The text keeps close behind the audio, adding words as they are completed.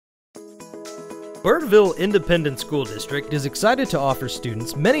Birdville Independent School District is excited to offer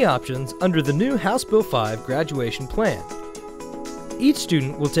students many options under the new House Bill 5 graduation plan. Each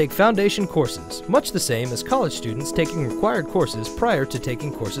student will take foundation courses, much the same as college students taking required courses prior to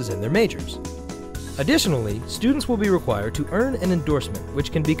taking courses in their majors. Additionally, students will be required to earn an endorsement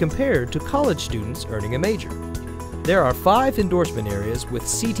which can be compared to college students earning a major. There are 5 endorsement areas with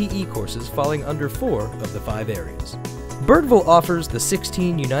CTE courses falling under 4 of the 5 areas. Birdville offers the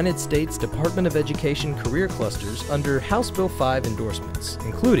 16 United States Department of Education career clusters under House Bill 5 endorsements,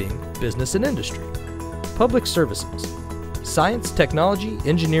 including Business and Industry, Public Services, Science, Technology,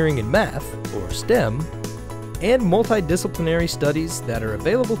 Engineering, and Math, or STEM, and multidisciplinary studies that are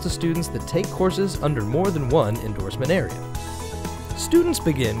available to students that take courses under more than one endorsement area. Students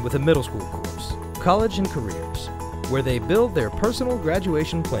begin with a middle school course, College and Careers, where they build their personal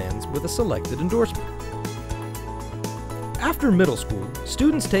graduation plans with a selected endorsement. After middle school,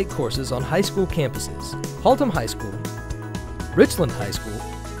 students take courses on high school campuses, Haltom High School, Richland High School,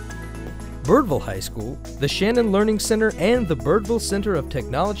 Birdville High School, the Shannon Learning Center, and the Birdville Center of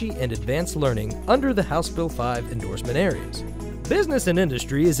Technology and Advanced Learning under the House Bill 5 endorsement areas. Business and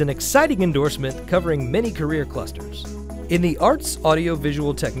Industry is an exciting endorsement covering many career clusters. In the Arts,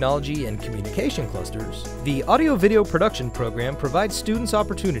 Audio-Visual Technology, and Communication clusters, the Audio-Video Production program provides students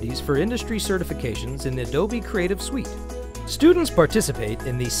opportunities for industry certifications in the Adobe Creative Suite. Students participate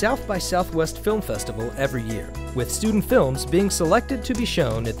in the South by Southwest Film Festival every year, with student films being selected to be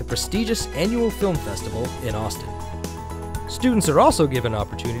shown at the prestigious Annual Film Festival in Austin. Students are also given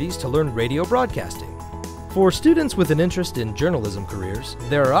opportunities to learn radio broadcasting. For students with an interest in journalism careers,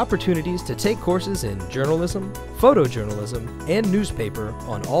 there are opportunities to take courses in journalism, photojournalism, and newspaper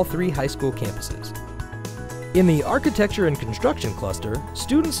on all 3 high school campuses. In the Architecture and Construction cluster,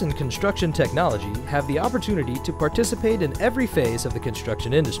 students in construction technology have the opportunity to participate in every phase of the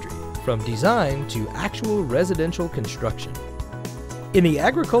construction industry, from design to actual residential construction. In the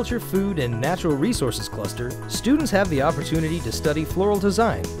Agriculture, Food, and Natural Resources cluster, students have the opportunity to study floral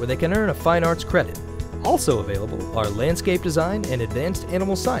design, where they can earn a fine arts credit. Also available are landscape design and advanced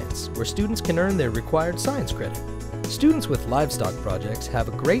animal science, where students can earn their required science credit. Students with livestock projects have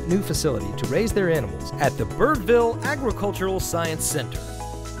a great new facility to raise their animals at the Birdville Agricultural Science Center.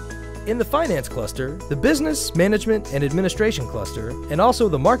 In the Finance cluster, the Business, Management, and Administration cluster, and also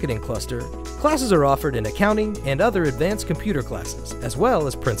the Marketing cluster, classes are offered in accounting and other advanced computer classes, as well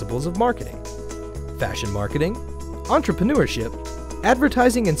as principles of marketing, fashion marketing, entrepreneurship,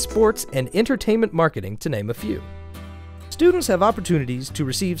 advertising and sports and entertainment marketing, to name a few. Students have opportunities to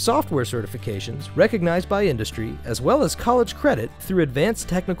receive software certifications recognized by industry, as well as college credit through advanced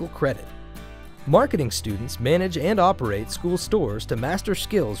technical credit. Marketing students manage and operate school stores to master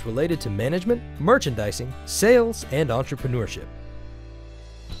skills related to management, merchandising, sales, and entrepreneurship.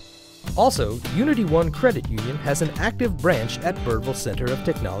 Also, Unity One Credit Union has an active branch at Birdville Center of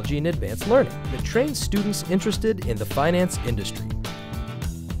Technology and Advanced Learning that trains students interested in the finance industry.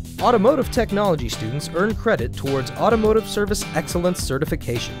 Automotive technology students earn credit towards Automotive Service Excellence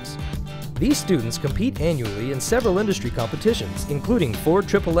certifications. These students compete annually in several industry competitions, including Ford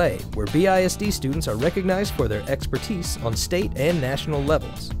AAA, where BISD students are recognized for their expertise on state and national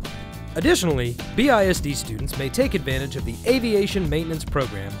levels. Additionally, BISD students may take advantage of the Aviation Maintenance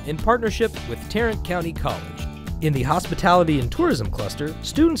Program in partnership with Tarrant County College. In the Hospitality and Tourism cluster,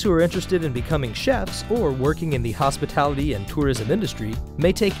 students who are interested in becoming chefs or working in the hospitality and tourism industry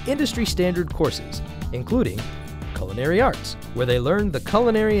may take industry standard courses, including Culinary Arts, where they learn the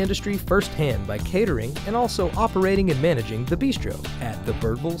culinary industry firsthand by catering and also operating and managing the bistro at the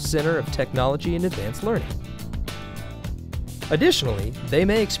Birdville Center of Technology and Advanced Learning. Additionally, they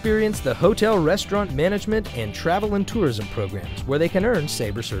may experience the Hotel Restaurant Management and Travel and Tourism programs, where they can earn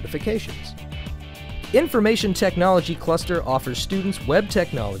SABRE certifications. Information Technology cluster offers students web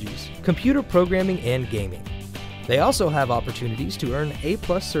technologies, computer programming, and gaming. They also have opportunities to earn A+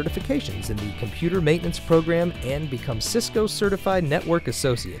 certifications in the Computer Maintenance Program and become Cisco Certified Network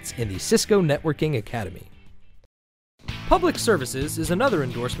Associates in the Cisco Networking Academy. Public Services is another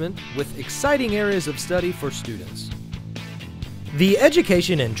endorsement with exciting areas of study for students. The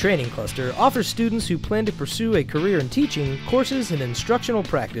Education and Training cluster offers students who plan to pursue a career in teaching courses in instructional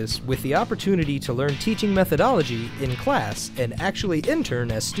practice with the opportunity to learn teaching methodology in class and actually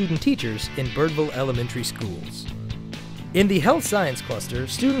intern as student teachers in Birdville elementary schools. In the Health Science cluster,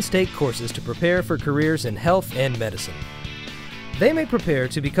 students take courses to prepare for careers in health and medicine. They may prepare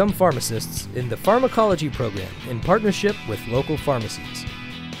to become pharmacists in the Pharmacology program in partnership with local pharmacies.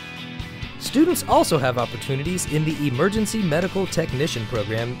 Students also have opportunities in the Emergency Medical Technician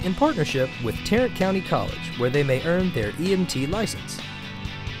program in partnership with Tarrant County College, where they may earn their EMT license.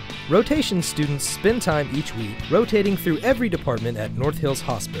 Rotation students spend time each week rotating through every department at North Hills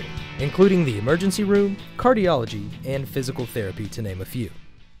Hospital, including the emergency room, cardiology, and physical therapy, to name a few.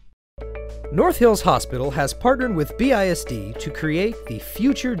 North Hills Hospital has partnered with BISD to create the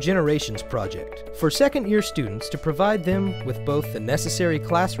Future Generations Project for second-year students to provide them with both the necessary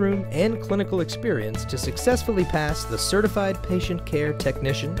classroom and clinical experience to successfully pass the Certified Patient Care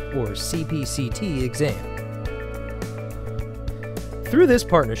Technician, or CPCT, exam. Through this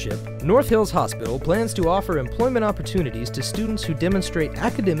partnership, North Hills Hospital plans to offer employment opportunities to students who demonstrate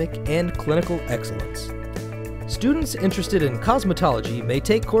academic and clinical excellence. Students interested in cosmetology may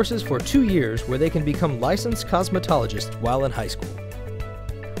take courses for 2 years where they can become licensed cosmetologists while in high school.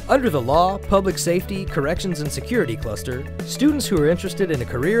 Under the Law, Public Safety, Corrections, and Security cluster, students who are interested in a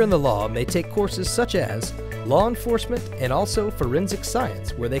career in the law may take courses such as law enforcement and also forensic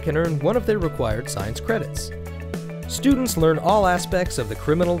science, where they can earn one of their required science credits. Students learn all aspects of the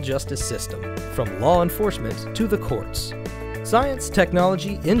criminal justice system, from law enforcement to the courts. Science,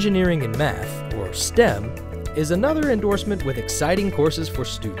 technology, engineering, and math, or STEM, is another endorsement with exciting courses for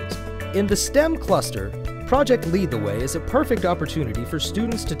students. In the STEM cluster, Project Lead the Way is a perfect opportunity for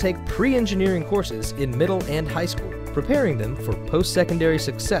students to take pre-engineering courses in middle and high school, preparing them for post-secondary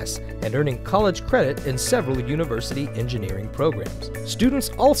success and earning college credit in several university engineering programs. Students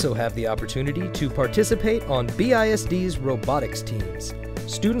also have the opportunity to participate on BISD's robotics teams.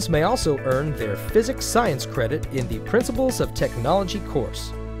 Students may also earn their physics science credit in the Principles of Technology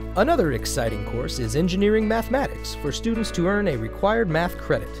course. Another exciting course is Engineering Mathematics for students to earn a required math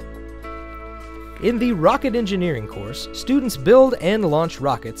credit. In the Rocket Engineering course, students build and launch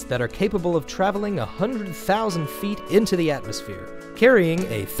rockets that are capable of traveling 100,000 feet into the atmosphere, carrying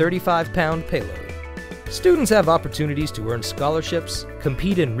a 35-pound payload. Students have opportunities to earn scholarships,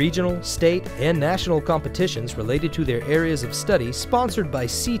 compete in regional, state, and national competitions related to their areas of study sponsored by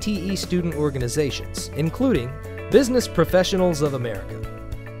CTE student organizations, including Business Professionals of America,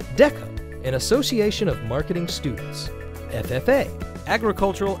 DECA, an association of marketing students, FFA,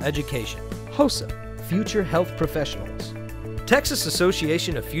 Agricultural Education, HOSA, Future Health Professionals, Texas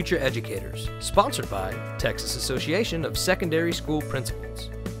Association of Future Educators, sponsored by Texas Association of Secondary School Principals,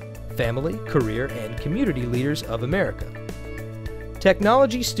 Family, Career, and Community Leaders of America,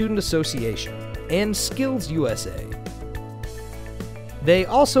 Technology Student Association, and Skills USA. They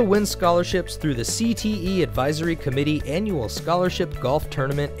also win scholarships through the CTE Advisory Committee Annual Scholarship Golf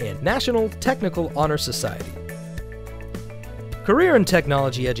Tournament and National Technical Honor Society. Career and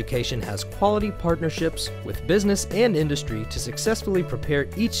Technology Education has quality partnerships with business and industry to successfully prepare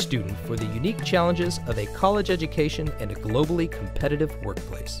each student for the unique challenges of a college education and a globally competitive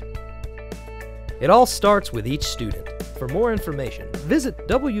workplace. It all starts with each student. For more information, visit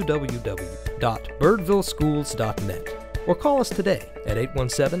www.birdvilleschools.net or call us today at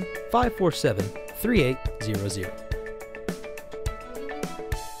 817-547-3800.